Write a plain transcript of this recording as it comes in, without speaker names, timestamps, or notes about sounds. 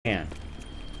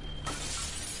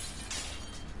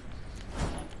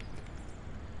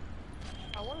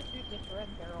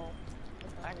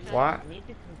Why? I need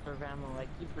to conserve ammo, like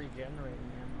keep regenerating ammo.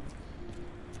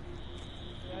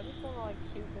 Yeah, I just wanna like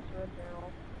shoot this red barrel.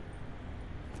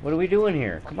 What are we doing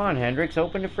here? Come on, Hendrix,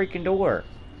 open the freaking door.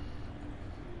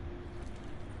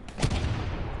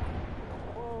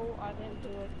 Whoa, I didn't do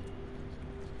it.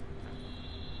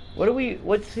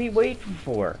 What's he waiting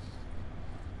for?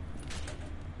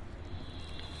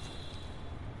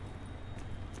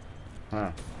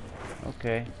 Huh.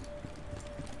 Okay.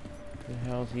 What the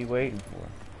hell is he waiting for?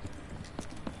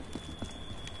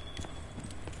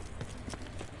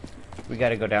 We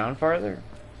gotta go down farther?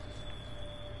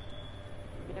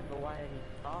 Yeah, but why did he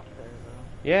stop there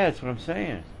though? Yeah, that's what I'm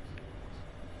saying.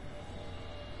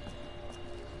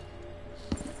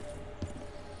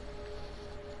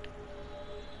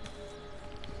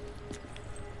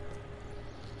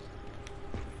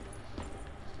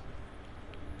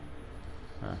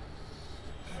 Huh.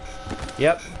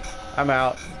 Yep, I'm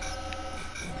out.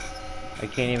 I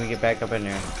can't even get back up in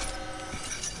there.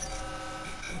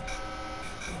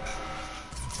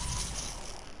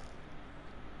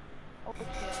 Oh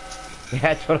shit.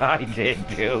 That's what I did,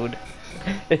 dude.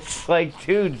 It's like,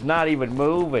 dude's not even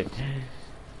moving.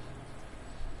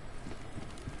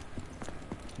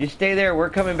 You stay there, we're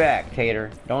coming back,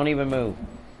 Tater. Don't even move.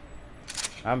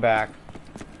 I'm back.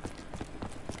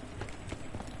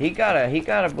 He gotta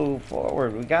move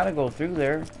forward. We gotta go through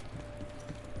there. No,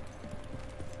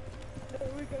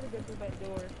 we gotta go through that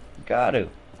door. Gotta.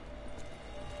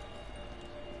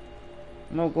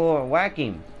 I'm gonna go and whack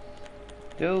him.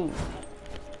 Dude.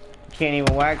 Can't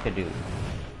even whack the dude.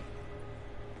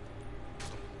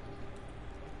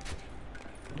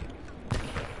 I'm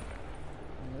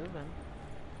moving.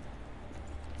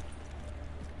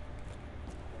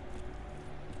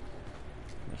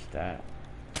 What's that?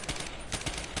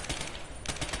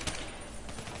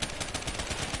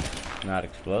 Not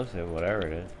explosive, whatever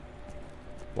it is.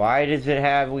 Why does it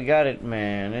have... We got it,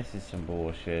 man. This is some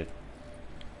bullshit.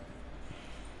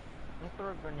 I'm gonna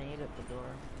throw a grenade at the door.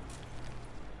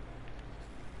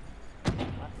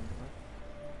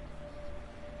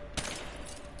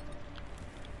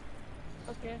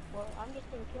 Okay, well, I'm just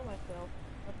gonna kill myself.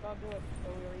 Let's all do it so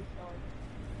we restart.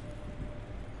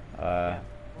 Yeah,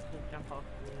 let's just jump off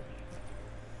the edge.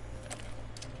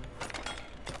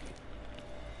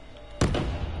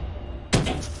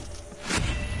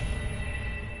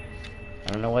 I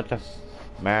don't know what the...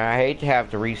 Man, I hate to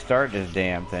have to restart this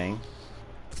damn thing.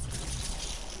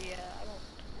 Yeah, I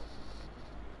don't...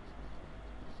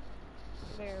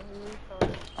 There, we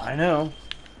restarted. I know,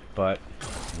 but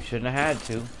we shouldn't have had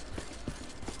to.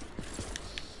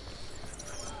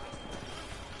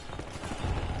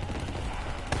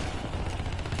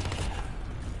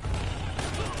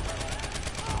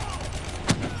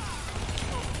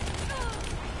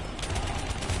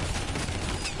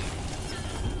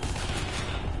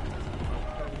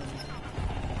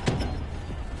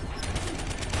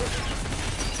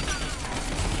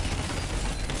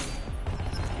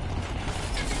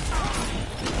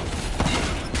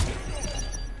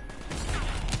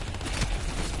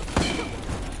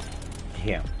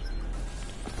 Damn.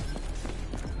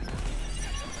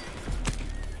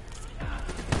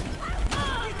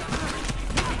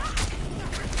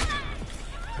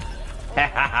 Ha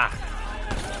ha ha.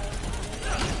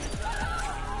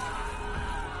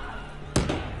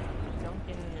 Don't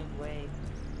get in his way.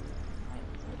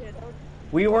 Yeah, don't...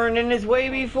 We weren't in his way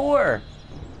before.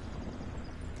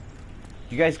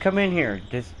 You guys come in here.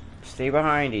 Just stay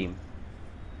behind him.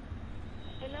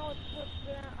 And now what's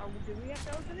that? Do we have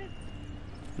to open it?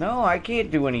 No, I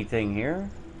can't do anything here.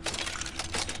 There's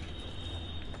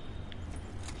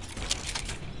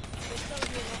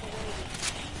gotta be another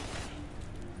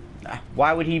way.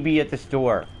 Why would he be at the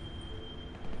store?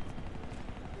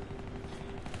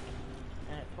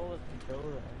 And it told us to go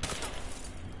there.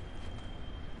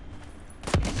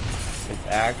 It's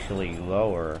actually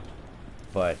lower,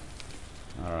 but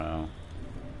I don't know.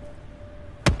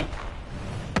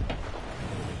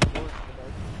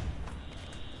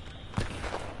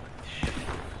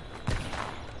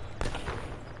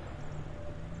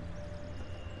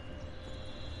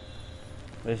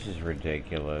 This is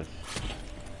ridiculous.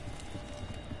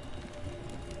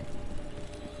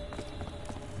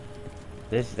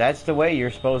 That's the way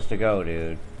you're supposed to go,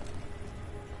 dude.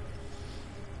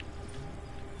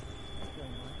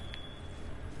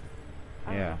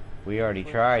 Yeah, we already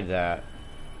tried that.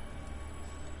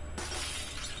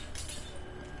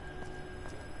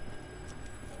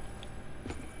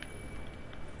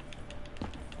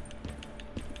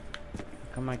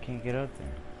 How come I can't get up there?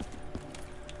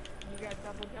 You got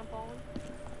double jump on?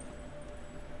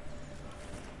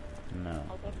 No.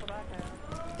 Oh, that's what I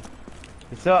have.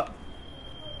 What's up?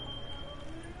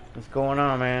 What's going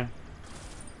on, man?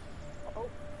 Oh,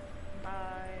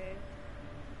 bye.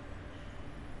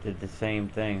 Did the same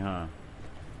thing, huh?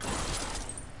 I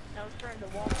was trying to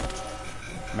walk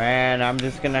away. Man, I'm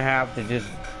just gonna have to just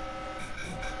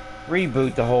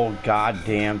reboot the whole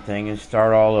goddamn thing and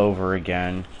start all over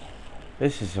again.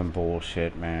 This is some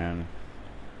bullshit, man.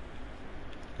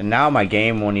 And now my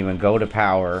game won't even go to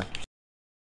power.